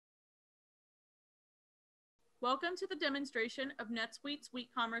Welcome to the demonstration of NetSuite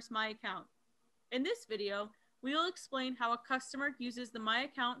SuiteCommerce MyAccount. In this video, we will explain how a customer uses the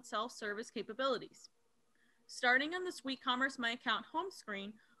MyAccount self-service capabilities. Starting on the SuiteCommerce MyAccount home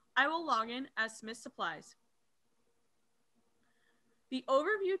screen, I will log in as Smith Supplies. The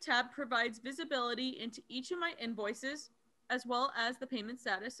Overview tab provides visibility into each of my invoices, as well as the payment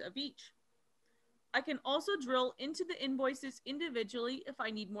status of each. I can also drill into the invoices individually if I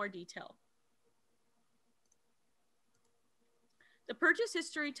need more detail. The Purchase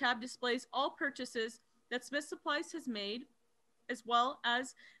History tab displays all purchases that Smith Supplies has made, as well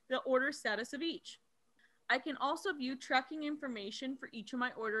as the order status of each. I can also view tracking information for each of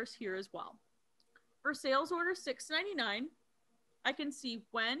my orders here as well. For sales order $6.99, I can see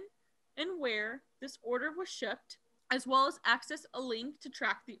when and where this order was shipped, as well as access a link to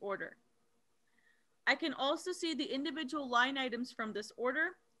track the order. I can also see the individual line items from this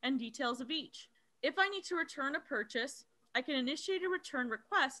order and details of each. If I need to return a purchase, I can initiate a return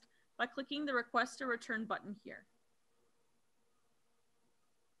request by clicking the Request a Return button here.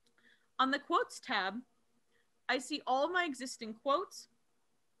 On the Quotes tab, I see all of my existing quotes,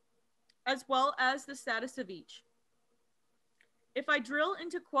 as well as the status of each. If I drill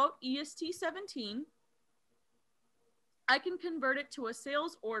into quote EST17, I can convert it to a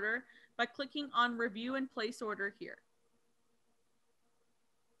sales order by clicking on Review and Place Order here.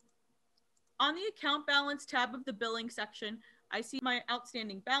 On the Account Balance tab of the Billing section, I see my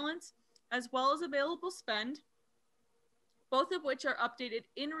outstanding balance, as well as available spend, both of which are updated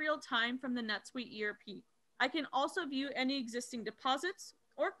in real time from the NetSuite ERP. I can also view any existing deposits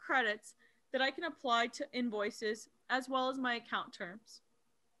or credits that I can apply to invoices, as well as my account terms.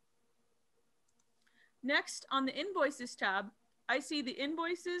 Next, on the Invoices tab, I see the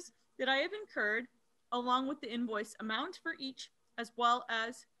invoices that I have incurred, along with the invoice amount for each, as well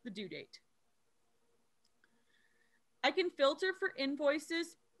as the due date. I can filter for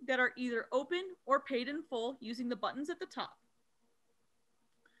invoices that are either open or paid in full using the buttons at the top.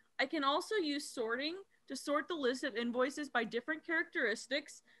 I can also use sorting to sort the list of invoices by different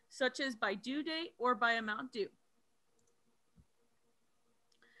characteristics, such as by due date or by amount due.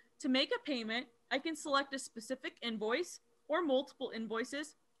 To make a payment, I can select a specific invoice or multiple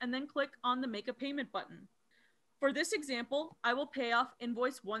invoices and then click on the Make a Payment button. For this example, I will pay off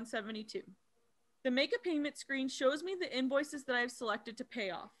invoice 172. The Make a Payment screen shows me the invoices that I have selected to pay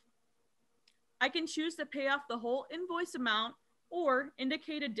off. I can choose to pay off the whole invoice amount or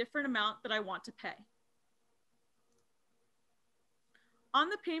indicate a different amount that I want to pay. On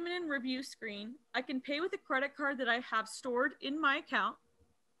the Payment and Review screen, I can pay with a credit card that I have stored in my account,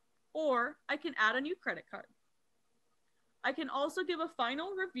 or I can add a new credit card. I can also give a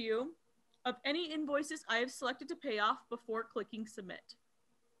final review of any invoices I have selected to pay off before clicking Submit.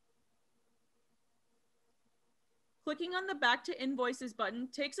 Clicking on the Back to Invoices button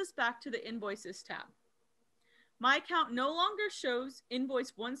takes us back to the Invoices tab. My account no longer shows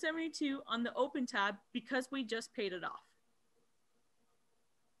invoice 172 on the Open tab because we just paid it off.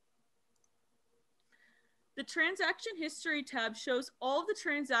 The Transaction History tab shows all of the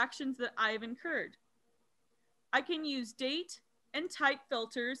transactions that I have incurred. I can use date and type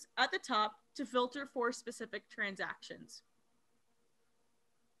filters at the top to filter for specific transactions.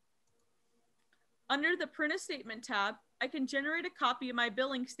 Under the Print a Statement tab, I can generate a copy of my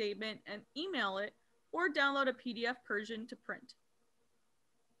billing statement and email it, or download a PDF version to print.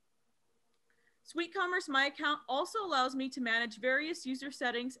 SuiteCommerce MyAccount also allows me to manage various user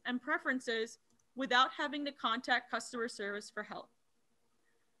settings and preferences without having to contact customer service for help.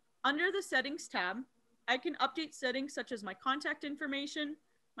 Under the Settings tab, I can update settings such as my contact information,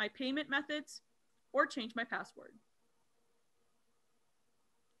 my payment methods, or change my password.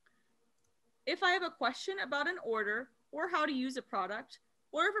 If I have a question about an order or how to use a product,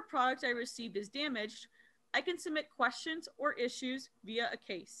 or if a product I received is damaged, I can submit questions or issues via a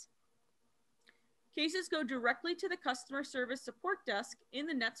case. Cases go directly to the customer service support desk in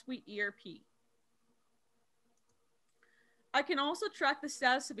the NetSuite ERP. I can also track the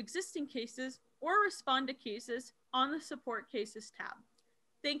status of existing cases or respond to cases on the Support Cases tab.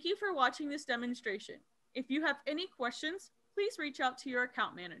 Thank you for watching this demonstration. If you have any questions, please reach out to your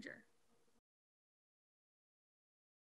account manager.